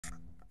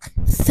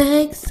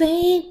Sex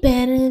ain't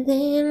better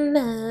than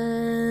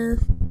love.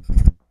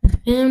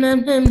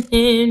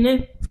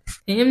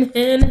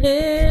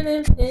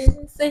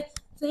 Sex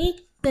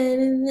ain't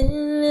better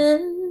than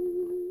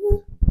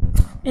love.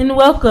 And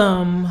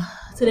welcome.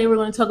 Today we're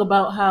going to talk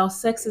about how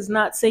sex is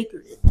not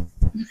sacred.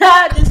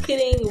 Just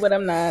kidding, but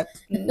I'm not.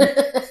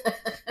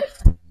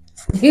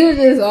 You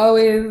just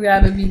always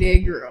gotta be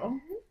that girl.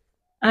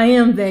 I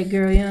am that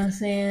girl, you know what I'm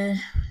saying?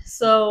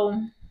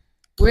 So,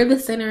 we're the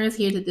sinners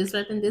here to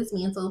disrupt and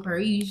dismantle per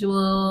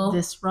usual.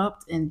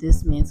 Disrupt and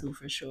dismantle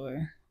for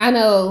sure. I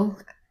know.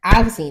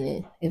 I've seen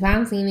it. If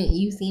I've seen it,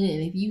 you've seen it.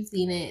 And if you've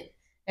seen it,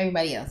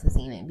 everybody else has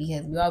seen it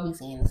because we all be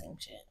seeing the same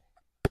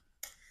shit.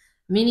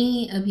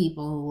 Many of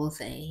people will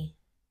say,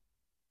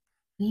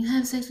 when you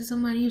have sex with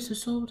somebody, it's a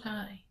soul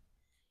tie.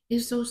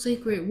 It's so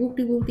sacred.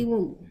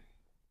 Whoop-de-whoop-de-whoop.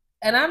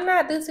 And I'm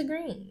not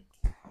disagreeing.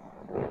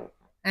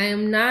 I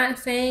am not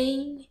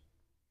saying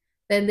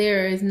that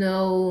there is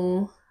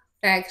no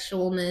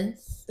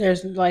factualness.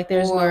 There's no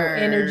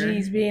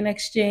energies being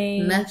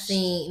exchanged.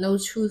 Nothing, no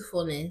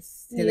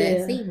truthfulness to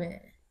that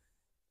statement.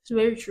 It's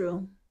very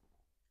true.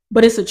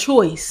 But it's a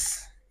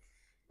choice.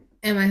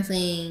 Am I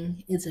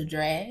saying it's a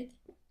drag?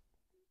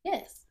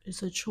 Yes.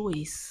 It's a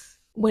choice.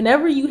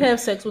 Whenever you have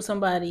sex with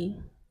somebody,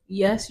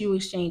 yes, you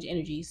exchange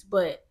energies,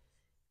 but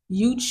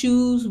you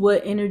choose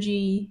what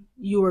energy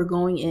you are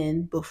going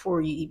in before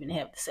you even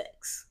have the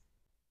sex.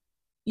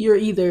 You're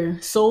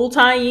either soul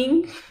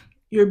tying,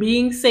 you're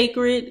being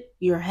sacred,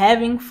 you're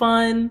having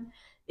fun,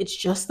 it's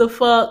just the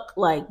fuck,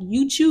 like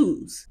you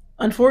choose.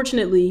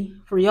 Unfortunately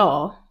for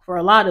y'all, for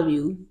a lot of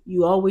you,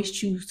 you always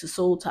choose to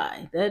soul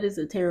tie. That is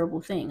a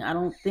terrible thing. I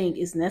don't think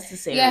it's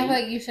necessary. Yeah, I feel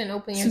like you shouldn't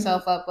open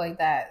yourself up like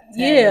that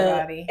to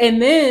everybody.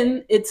 And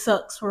then it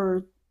sucks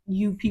for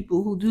you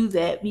people who do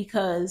that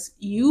because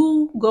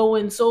you go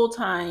in soul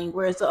tying,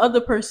 whereas the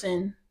other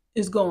person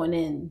is going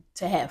in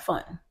to have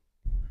fun.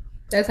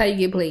 That's how you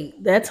get played.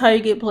 That's how you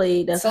get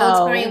played. That's soul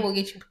how tying will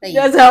get you played.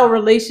 That's how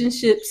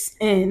relationships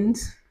end.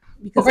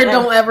 Or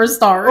don't ever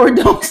start. Or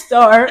don't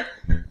start.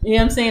 You know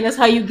what I'm saying? That's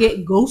how you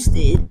get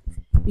ghosted.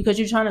 Because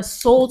you're trying to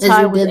soul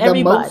tie with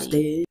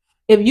everybody.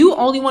 If you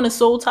only want to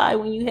soul tie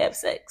when you have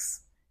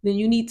sex, then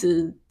you need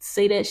to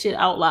say that shit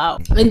out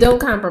loud. And don't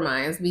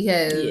compromise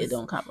because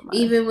don't compromise.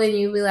 Even when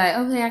you be like,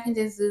 okay, I can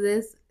just do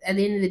this. At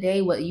the end of the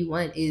day, what you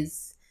want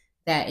is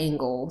that end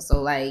goal.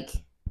 So like,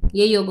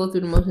 yeah, you'll go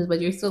through the motions, but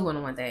you're still going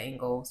to want that end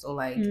goal. So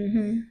like,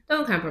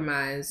 don't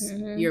compromise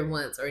your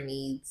wants or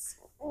needs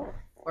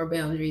or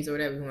boundaries or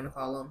whatever you want to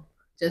call them,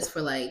 just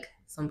for like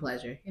some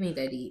pleasure. It ain't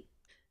that deep.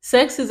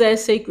 Sex is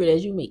as sacred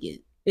as you make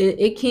it.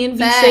 It can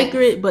be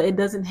sacred, but it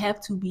doesn't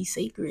have to be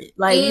sacred.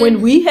 Like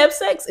when we have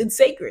sex, it's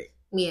sacred.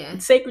 Yeah.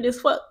 It's sacred as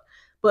fuck.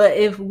 But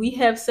if we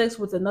have sex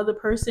with another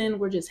person,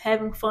 we're just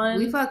having fun.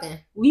 We fucking.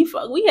 We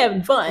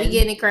having fun. We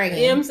getting it cracking.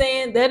 You know what I'm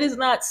saying? That is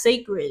not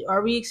sacred.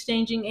 Are we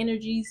exchanging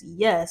energies?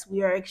 Yes,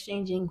 we are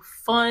exchanging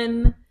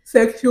fun,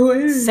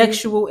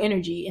 sexual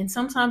energy. And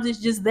sometimes it's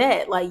just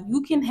that. Like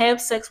you can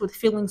have sex with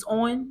feelings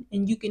on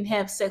and you can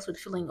have sex with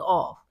feeling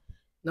off.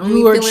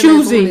 You are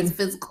choosing.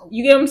 Physical.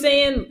 You get what I'm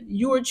saying?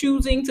 You are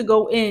choosing to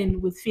go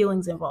in with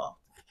feelings involved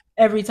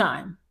every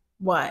time.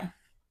 Why?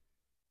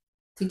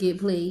 To get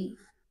played.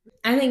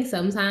 I think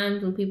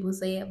sometimes when people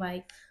say it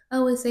like,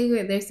 oh, it's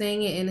sacred, they're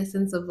saying it in a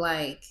sense of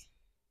like,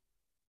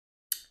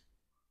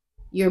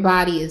 your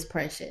body is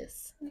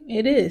precious.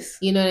 It is.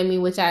 You know what I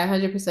mean? Which I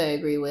 100%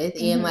 agree with.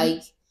 And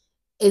like,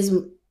 is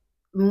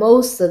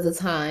most of the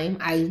time,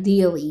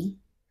 ideally,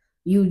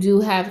 you do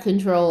have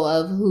control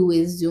of who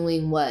is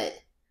doing what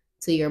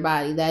to your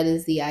body. That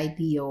is the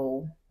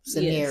ideal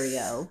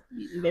scenario.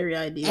 Yes. Very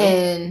ideal.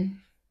 And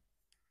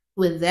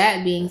with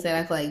that being said,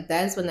 I feel like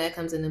that's when that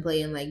comes into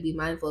play and like be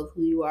mindful of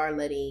who you are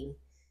letting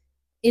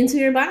into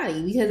your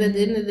body. Because at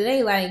the end of the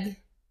day, like,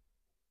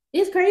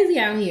 it's crazy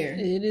out here.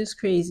 It is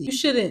crazy. You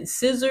shouldn't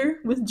scissor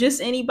with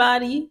just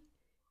anybody,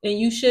 and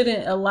you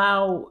shouldn't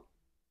allow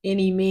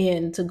any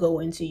man to go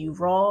into you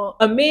raw.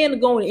 A man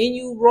going in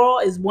you raw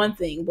is one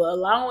thing, but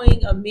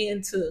allowing a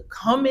man to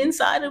come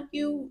inside of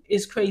you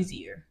is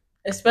crazier.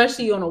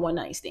 Especially on a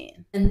one-night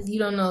stand. And you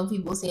don't know if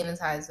people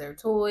sanitize their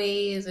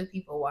toys, if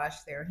people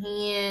wash their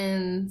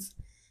hands.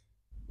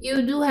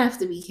 You do have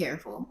to be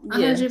careful.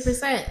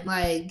 100%.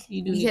 Like,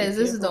 because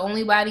this is the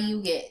only body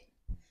you get.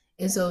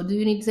 And so do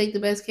you need to take the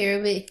best care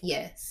of it?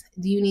 Yes.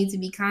 Do you need to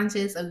be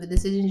conscious of the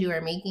decisions you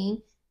are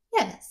making?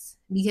 Yes.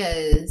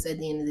 Because at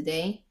the end of the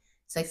day,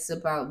 sex is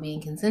about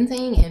being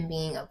consenting and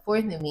being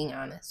upfront and being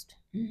honest.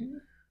 And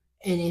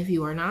if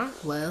you are not,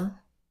 well,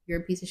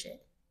 you're a piece of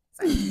shit.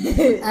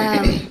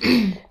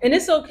 And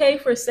it's okay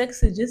for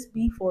sex to just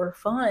be for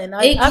fun.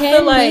 I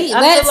feel like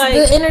that's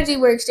the energy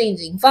we're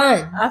exchanging.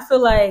 Fun. I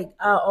feel like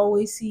I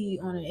always see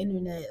on the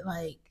internet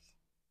like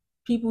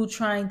people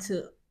trying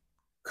to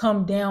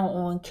come down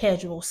on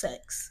casual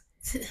sex.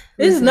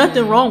 There's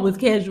nothing wrong with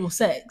casual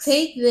sex.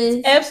 Take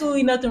this.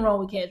 Absolutely nothing wrong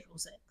with casual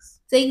sex.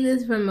 Take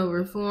this from a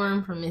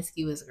reformed,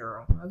 promiscuous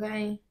girl,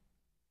 okay?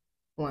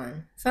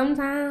 One.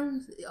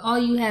 Sometimes all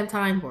you have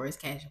time for is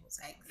casual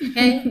sex,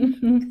 okay?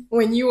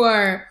 When you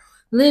are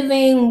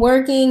living,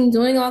 working,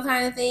 doing all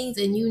kinds of things,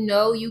 and you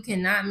know you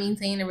cannot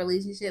maintain a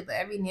relationship, but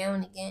every now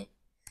and again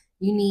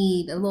you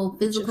need a little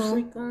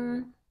physical.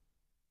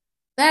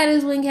 That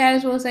is when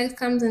casual sex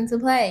comes into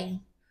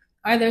play.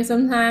 Are there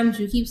sometimes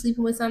you keep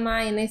sleeping with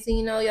somebody and next thing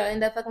you know y'all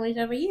end up fucking with each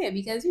other? Yeah,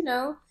 because you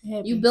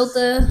built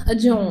a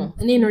joint,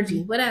 an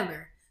energy,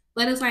 whatever.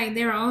 But it's like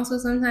there are also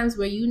sometimes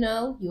where you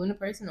and the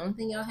person, the only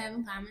thing y'all have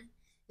in common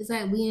is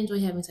that we enjoy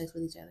having sex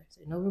with each other.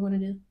 So you know what we're gonna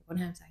do? We're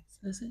gonna have sex.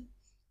 That's it.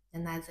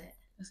 And that's it.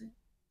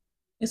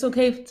 It's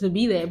okay to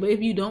be that, but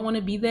if you don't want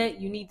to be that,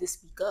 you need to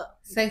speak up.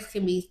 Sex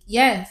can be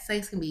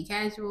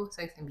casual,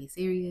 sex can be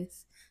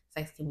serious,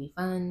 sex can be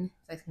fun,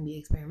 sex can be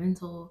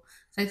experimental,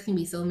 sex can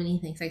be so many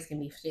things, sex can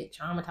be shit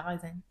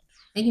traumatizing.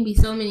 It can be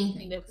so many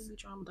things. Definitely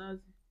traumatizing.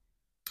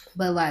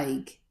 But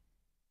like,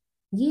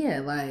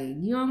 yeah, like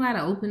you don't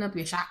gotta open up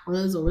your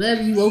chakras or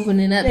whatever you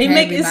opening up. They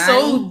make it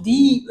so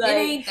deep. Like, it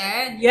ain't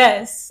that.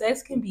 Yes,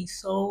 sex can be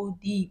so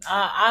deep.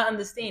 I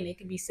understand it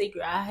can be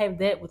sacred. I have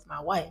that with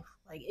my wife.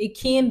 Like it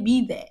can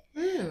be that,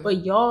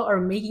 but y'all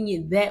are making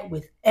it that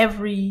with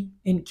every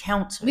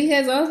encounter.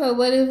 Because also,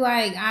 what if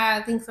like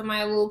I think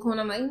somebody will cool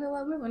and I'm like, you know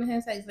what, we're gonna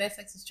have sex. That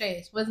sex is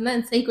trash. There's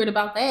nothing sacred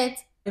about that.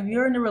 If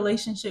you're in a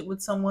relationship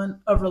with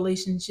someone, a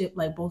relationship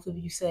like both of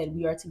you said,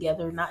 we are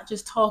together, not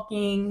just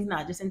talking,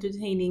 not just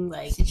entertaining,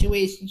 like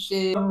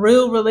situationship, a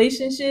real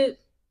relationship,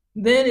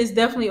 then it's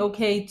definitely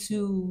okay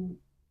to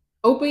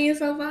open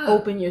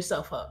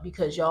yourself up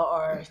because y'all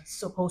are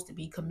supposed to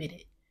be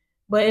committed.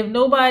 But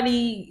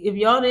if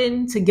y'all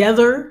didn't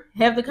together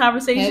have the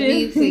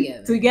conversation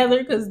together,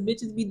 because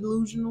bitches be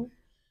delusional.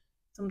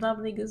 Sometimes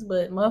niggas,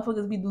 but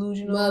motherfuckers be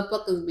delusional.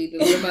 Motherfuckers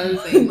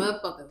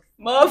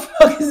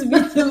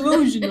be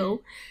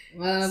delusional.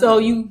 So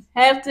you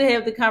have to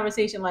have the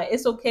conversation. Like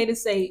it's okay to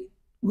say,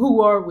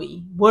 "Who are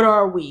we? What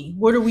are we?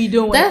 What are we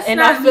doing?"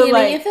 I feel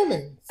like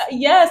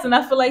yes, and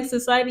I feel like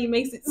society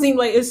makes it seem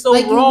like it's so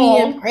like wrong.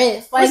 You be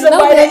impressed. Like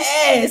somebody to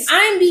ask.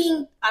 I'm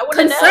being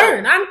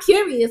concerned. I'm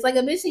curious. Like a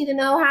bitch need to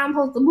know how I'm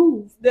supposed to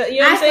move. You know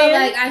what I'm saying? Feel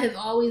like I have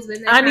always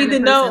been that kind of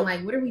person. Know.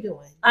 Like, what are we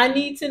doing? I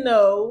need to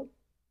know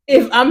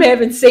if I'm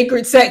having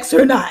sacred sex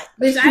or not.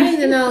 Bitch, I need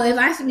to know if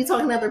I should be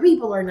talking to other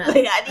people or not.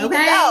 Like, I need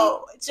to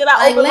know. Should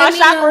I open my chakras?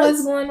 Know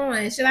what's going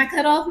on? Should I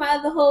cut off my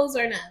other holes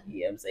or not?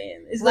 Yeah, I'm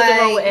saying. It's nothing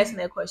wrong with asking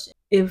that question.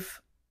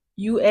 If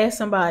you ask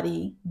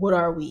somebody, what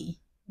are we?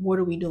 What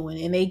are we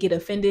doing? And they get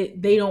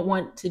offended, they don't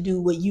want to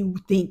do what you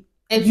think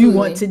you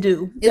want to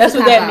do. That's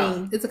what that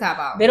means. It's a cop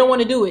out. They don't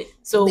want to do it.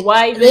 So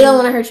why? They don't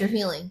want to hurt your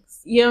feelings.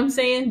 You know what I'm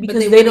saying?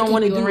 Because they don't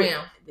want to do it.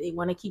 They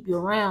want to keep you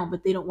around,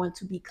 but they don't want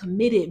to be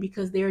committed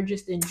because they're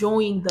just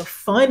enjoying the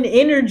fun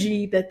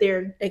energy that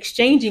they're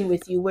exchanging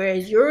with you,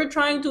 whereas you're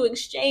trying to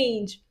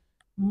exchange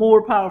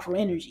more powerful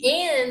energy.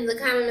 And the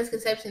common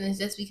misconception is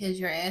just because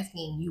you're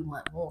asking, you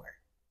want more.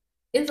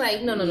 It's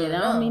like, no. I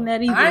don't mean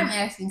that either. I'm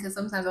asking because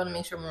sometimes I want to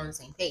make sure we're on the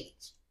same page.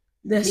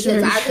 That's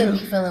because I could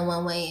be feeling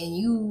one way and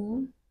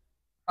you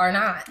are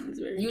not.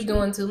 You're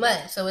doing too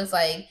much. So it's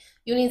like,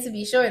 you need to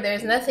be sure.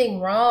 There's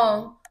nothing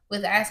wrong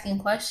with asking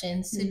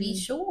questions to be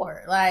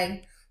sure.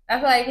 Like, I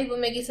feel like people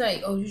make it sound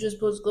like, oh, you're just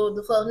supposed to go with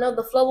the flow. No,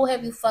 the flow will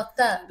have you fucked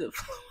up.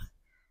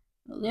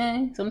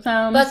 Okay,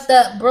 sometimes fucked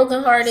up,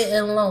 brokenhearted,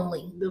 and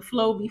lonely. The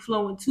flow be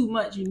flowing too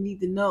much. You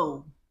need to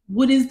know,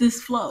 what is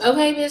this flow?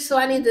 Okay, bitch. So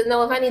I need to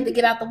know if I need to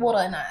get out the water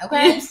or not.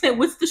 Okay.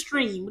 What's the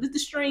stream? What is the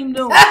stream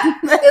doing? Let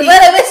a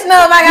bitch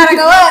know if I gotta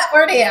go up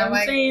or down.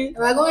 Like,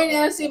 am I going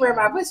down the stream or am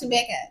I pushing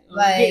back up?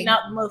 Like getting out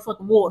the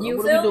motherfucking water. You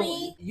what feel are we doing?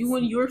 Me? You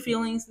and your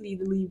feelings need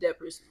to leave that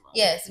person alone.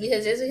 Yes,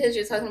 because just because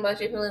you're talking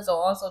about your feelings,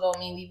 also don't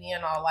mean we being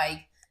all like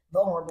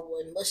vulnerable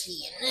and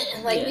mushy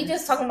and like we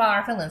just talking about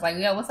our feelings. Like,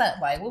 yo, what's up?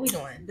 Like, what we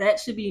doing? That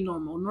should be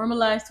normal.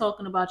 Normalize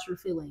talking about your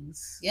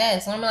feelings.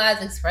 Yes,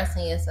 normalize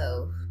expressing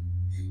yourself.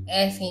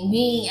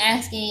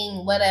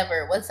 Asking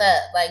whatever, what's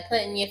up? Like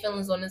putting your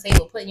feelings on the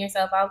table, putting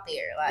yourself out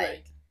there.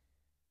 Like,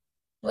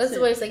 what's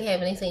the worst thing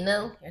happen? They say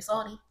no, you're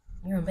salty,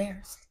 you're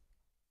embarrassed,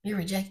 you're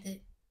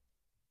rejected.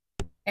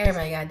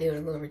 Everybody gotta deal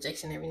with a little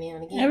rejection every now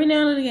and again. Every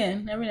now and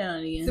again.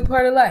 It's a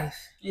part of life.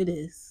 It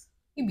is.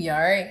 You be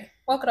alright.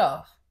 Walk it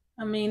off.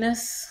 I mean,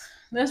 that's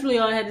really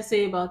all I had to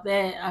say about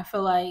that. I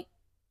feel like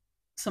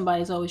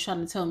somebody's always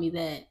trying to tell me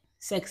that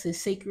sex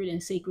is sacred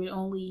and sacred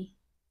only.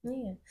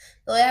 Yeah.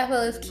 The way I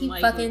feel is keep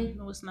fucking.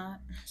 No, it's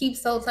not. Keep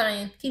soul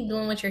tying. Keep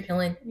doing what you're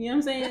doing. You know what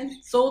I'm saying?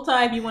 Soul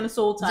tie if you want to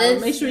soul tie.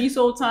 Make sure you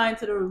soul tie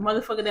to the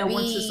motherfucker that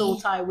wants to soul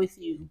tie with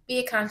you. Be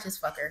a conscious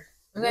fucker.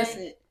 Okay? That's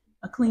it.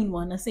 A clean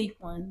one. A safe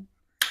one.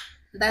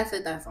 That's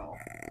it. That's all.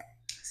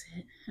 That's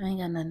it. I ain't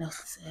got nothing else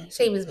to say.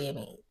 Shame is being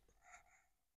made.